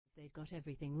they'd got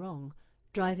everything wrong,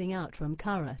 driving out from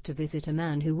Kara to visit a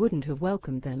man who wouldn't have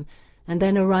welcomed them, and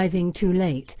then arriving too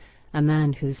late, a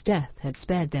man whose death had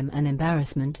spared them an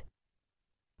embarrassment.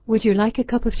 "Would you like a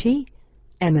cup of tea?"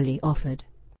 Emily offered.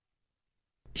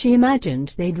 She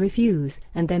imagined they'd refuse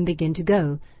and then begin to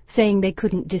go, saying they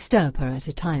couldn't disturb her at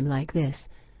a time like this.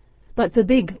 But the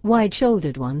big,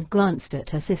 wide-shouldered one glanced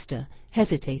at her sister,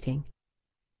 hesitating.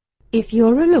 "If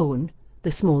you're alone,"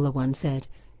 the smaller one said,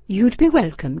 "you'd be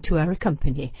welcome to our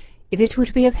company, if it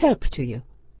would be of help to you."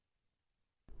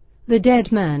 The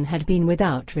dead man had been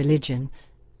without religion.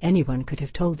 Anyone could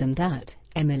have told them that,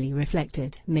 Emily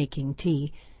reflected, making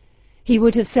tea. He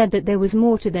would have said that there was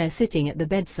more to their sitting at the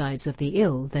bedsides of the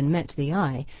ill than met the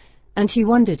eye, and she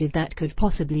wondered if that could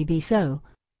possibly be so.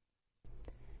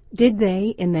 Did they,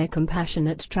 in their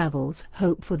compassionate travels,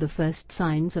 hope for the first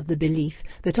signs of the belief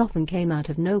that often came out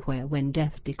of nowhere when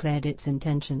death declared its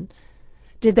intention?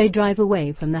 Did they drive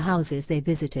away from the houses they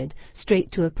visited,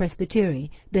 straight to a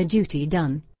presbytery, their duty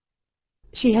done?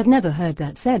 She had never heard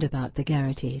that said about the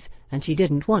Garrittys, and she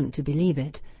didn't want to believe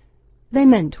it. They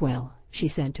meant well, she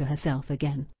said to herself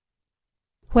again.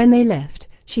 When they left,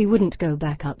 she wouldn't go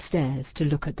back upstairs to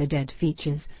look at the dead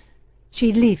features.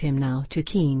 She'd leave him now to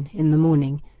Keene in the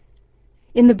morning.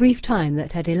 In the brief time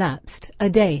that had elapsed, a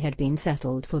day had been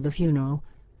settled for the funeral,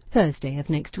 Thursday of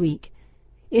next week.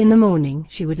 In the morning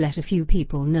she would let a few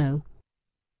people know.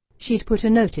 She'd put a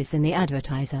notice in the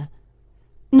Advertiser.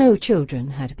 No children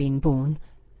had been born.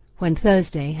 When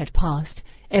Thursday had passed,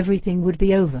 everything would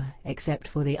be over except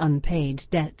for the unpaid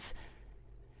debts.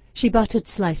 She buttered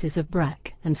slices of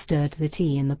brack and stirred the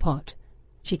tea in the pot.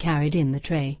 She carried in the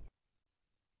tray.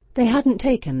 They hadn't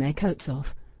taken their coats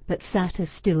off, but sat as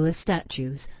still as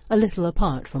statues, a little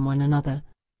apart from one another.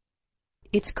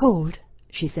 "It's cold,"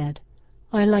 she said.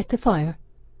 "I'll light the fire."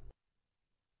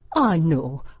 "Ah,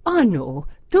 no,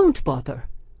 don't bother,"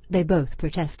 they both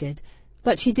protested,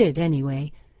 but she did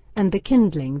anyway, and the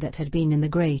kindling that had been in the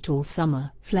grate all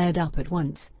summer flared up at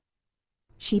once.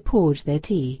 She poured their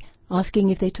tea, asking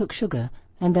if they took sugar,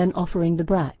 and then offering the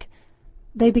brack.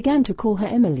 They began to call her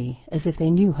Emily, as if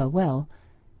they knew her well.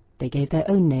 They gave their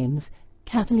own names,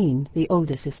 Kathleen, the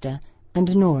older sister,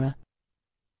 and Nora.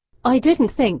 "I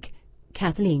didn't think—"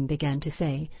 Kathleen began to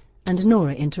say, and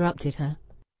Nora interrupted her.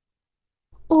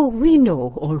 "Oh, we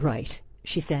know, all right,"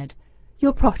 she said.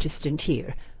 "You're Protestant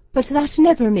here, but that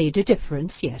never made a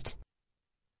difference yet."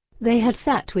 They had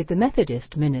sat with the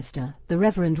Methodist minister, the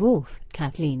Reverend Wolfe,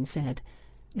 Kathleen said.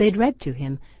 They'd read to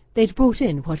him, they'd brought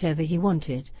in whatever he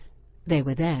wanted. They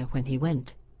were there when he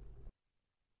went.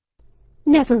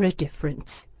 "Never a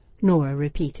difference," Nora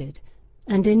repeated,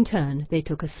 and in turn they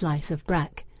took a slice of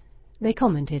brack. They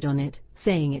commented on it,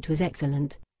 saying it was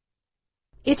excellent.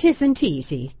 "It isn't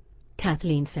easy,"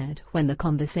 Kathleen said when the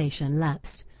conversation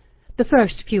lapsed. "The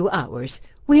first few hours.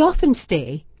 We often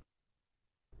stay."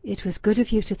 "It was good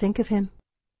of you to think of him."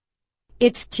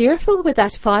 "It's cheerful with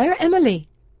that fire, Emily,"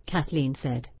 Kathleen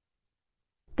said.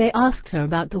 They asked her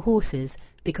about the horses,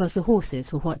 because the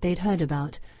horses were what they'd heard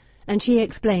about, and she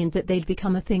explained that they'd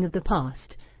become a thing of the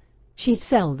past. She'd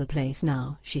sell the place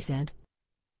now, she said.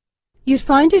 "You'd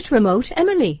find it remote,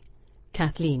 Emily,"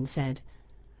 Kathleen said.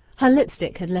 Her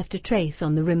lipstick had left a trace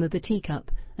on the rim of the teacup,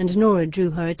 and Nora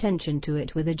drew her attention to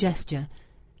it with a gesture.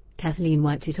 Kathleen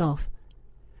wiped it off.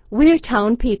 "We're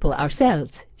town people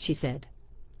ourselves," she said.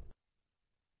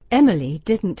 Emily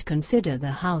didn't consider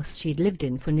the house she'd lived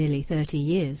in for nearly 30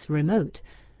 years remote.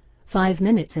 5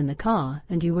 minutes in the car,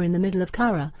 and you were in the middle of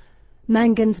Kara.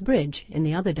 Mangan's Bridge, in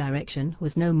the other direction,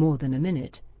 was no more than a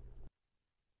minute.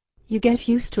 "You get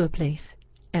used to a place,"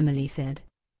 Emily said.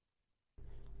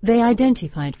 They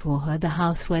identified for her the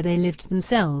house where they lived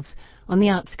themselves, on the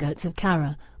outskirts of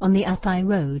Kara, on the Athy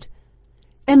Road.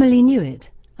 Emily knew it,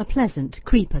 a pleasant,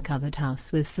 creeper-covered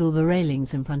house with silver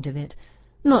railings in front of it,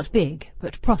 not big,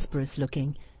 but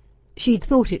prosperous-looking. She'd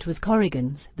thought it was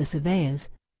Corrigan's, the surveyor's.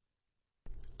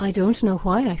 "I don't know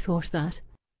why I thought that."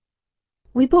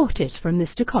 "We bought it from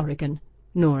Mr. Corrigan,"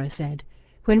 Nora said,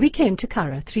 "when we came to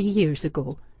Kara 3 years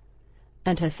ago."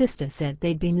 And her sister said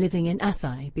they'd been living in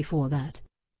Athy before that.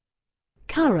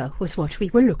 "Kara was what we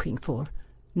were looking for,"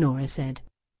 Nora said.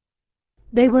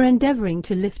 They were endeavouring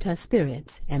to lift her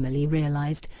spirits, Emily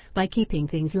realized, by keeping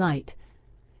things light.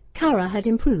 Kara had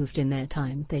improved in their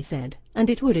time, they said, and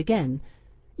it would again.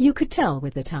 You could tell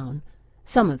with the town.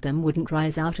 Some of them wouldn't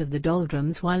rise out of the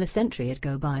doldrums while a sentry'd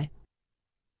go by.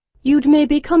 "You'd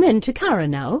maybe come in to Kara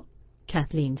now?"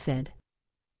 Kathleen said.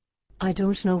 "I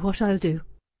don't know what I'll do."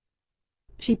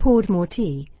 She poured more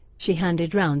tea. She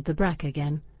handed round the brack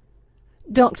again.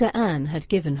 Dr. Anne had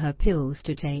given her pills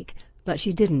to take, but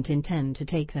she didn't intend to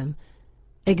take them.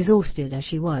 Exhausted as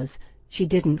she was, she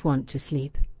didn't want to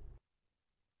sleep.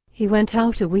 "He went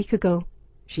out a week ago,"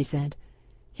 she said.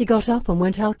 "He got up and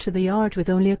went out to the yard with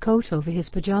only a coat over his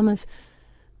pyjamas.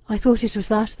 I thought it was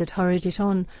that hurried it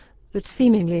on, but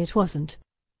seemingly it wasn't."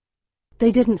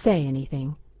 They didn't say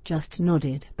anything, just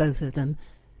nodded, both of them.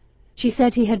 She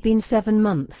said he had been 7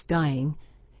 months dying.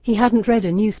 He hadn't read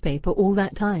a newspaper all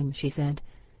that time, she said.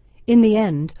 In the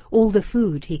end, all the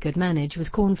food he could manage was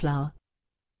cornflour.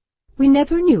 "We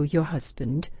never knew your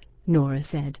husband," Nora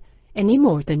said, "any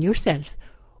more than yourself,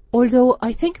 although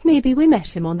I think maybe we met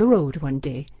him on the road one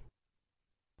day."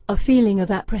 A feeling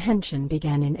of apprehension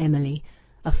began in Emily,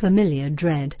 a familiar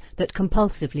dread that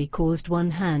compulsively caused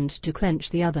one hand to clench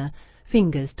the other,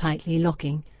 fingers tightly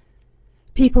locking.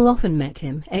 People often met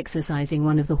him exercising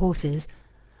one of the horses.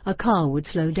 A car would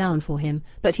slow down for him,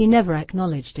 but he never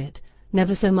acknowledged it,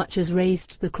 never so much as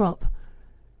raised the crop.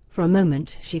 For a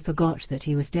moment she forgot that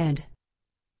he was dead.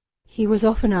 "He was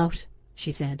often out,"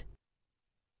 she said.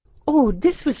 "Oh,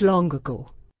 this was long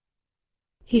ago."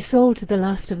 "He sold the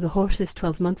last of the horses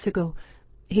 12 months ago.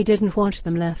 He didn't want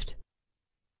them left."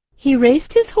 "He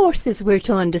raised his horses, we're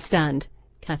to understand,"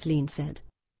 Kathleen said.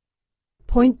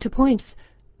 "Point to points.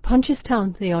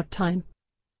 Punchestown the odd time."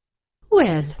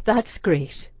 "Well, that's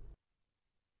great."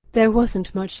 "There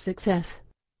wasn't much success."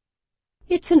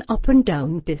 "It's an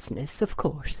up-and-down business, of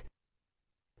course."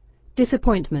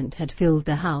 Disappointment had filled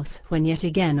the house when yet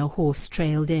again a horse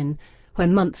trailed in,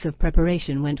 when months of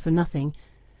preparation went for nothing.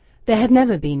 There had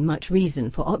never been much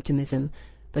reason for optimism,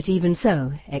 but even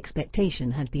so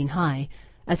expectation had been high,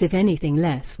 as if anything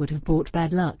less would have brought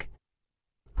bad luck.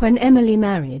 When Emily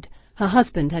married, her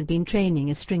husband had been training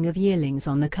a string of yearlings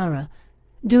on the Curragh,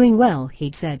 doing well,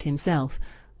 he'd said himself,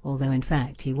 although in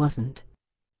fact he wasn't.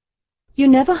 "You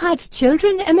never had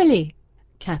children, Emily?"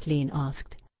 Kathleen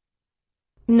asked.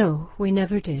 "No, we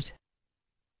never did."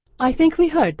 "I think we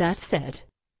heard that said."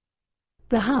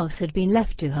 The house had been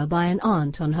left to her by an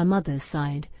aunt on her mother's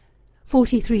side.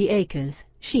 43 acres,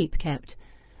 sheep kept,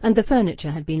 and the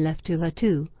furniture had been left to her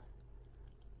too.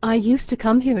 "I used to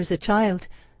come here as a child.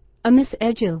 A Miss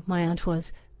Edgell, my aunt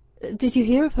was. Did you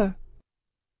hear of her?"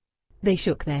 They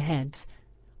shook their heads.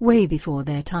 Way before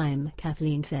their time,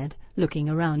 Kathleen said, looking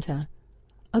around her.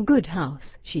 "A good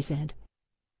house," she said.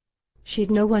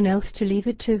 "She'd no one else to leave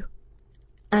it to."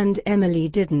 And Emily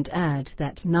didn't add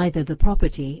that neither the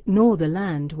property nor the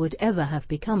land would ever have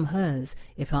become hers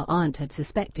if her aunt had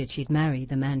suspected she'd marry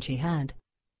the man she had.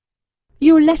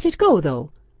 "You'll let it go,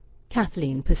 though?"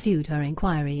 Kathleen pursued her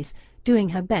inquiries, doing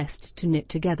her best to knit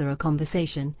together a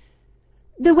conversation.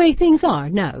 "The way things are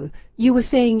now, you were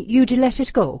saying you'd let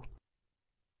it go."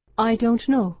 "I don't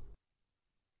know."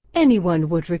 "Anyone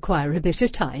would require a bit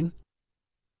of time."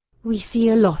 "We see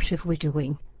a lot of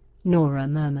widowing," Nora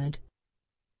murmured.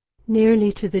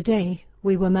 "Nearly to the day.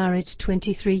 We were married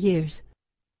 23 years.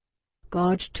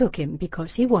 God took him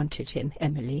because he wanted him,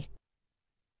 Emily."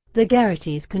 The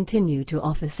Garrittys continued to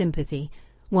offer sympathy,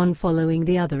 one following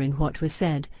the other in what was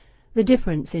said, the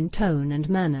difference in tone and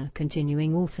manner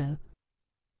continuing also.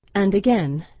 And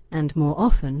again, and more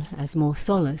often, as more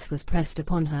solace was pressed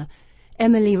upon her,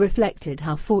 Emily reflected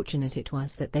how fortunate it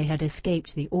was that they had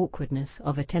escaped the awkwardness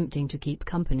of attempting to keep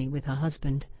company with her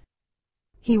husband.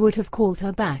 He would have called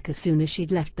her back as soon as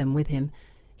she'd left them with him.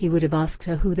 He would have asked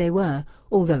her who they were,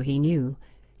 although he knew.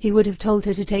 He would have told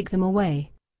her to take them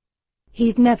away.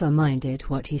 He'd never minded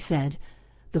what he said,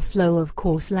 the flow of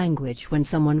coarse language when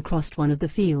someone crossed one of the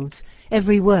fields,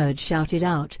 every word shouted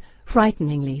out,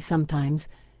 frighteningly sometimes.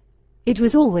 It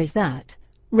was always that,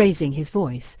 raising his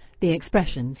voice, the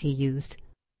expressions he used.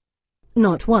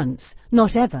 Not once,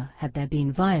 not ever, had there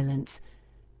been violence.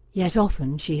 Yet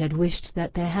often she had wished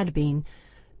that there had been,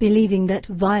 believing that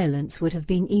violence would have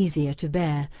been easier to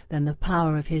bear than the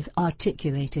power of his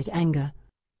articulated anger.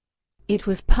 It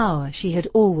was power she had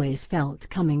always felt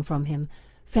coming from him,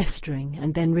 festering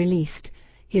and then released,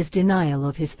 his denial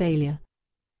of his failure.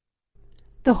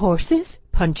 "The horses,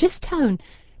 Punchestown,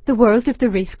 the world of the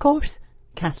racecourse,"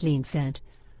 Kathleen said.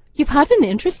 "You've had an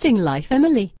interesting life,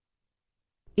 Emily."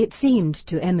 It seemed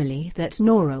to Emily that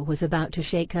Nora was about to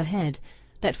shake her head,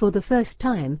 that for the first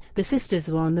time the sisters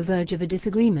were on the verge of a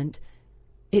disagreement.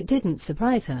 It didn't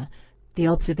surprise her. The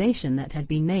observation that had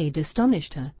been made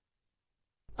astonished her.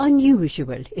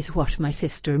 "Unusual is what my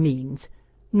sister means."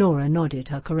 Nora nodded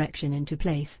her correction into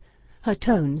place, her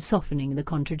tone softening the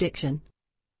contradiction.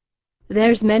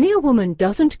 "There's many a woman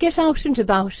doesn't get out and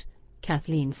about,"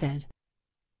 Kathleen said.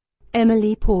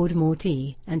 Emily poured more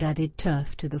tea and added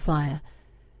turf to the fire.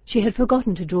 She had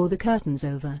forgotten to draw the curtains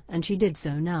over, and she did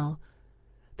so now.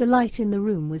 The light in the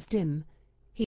room was dim,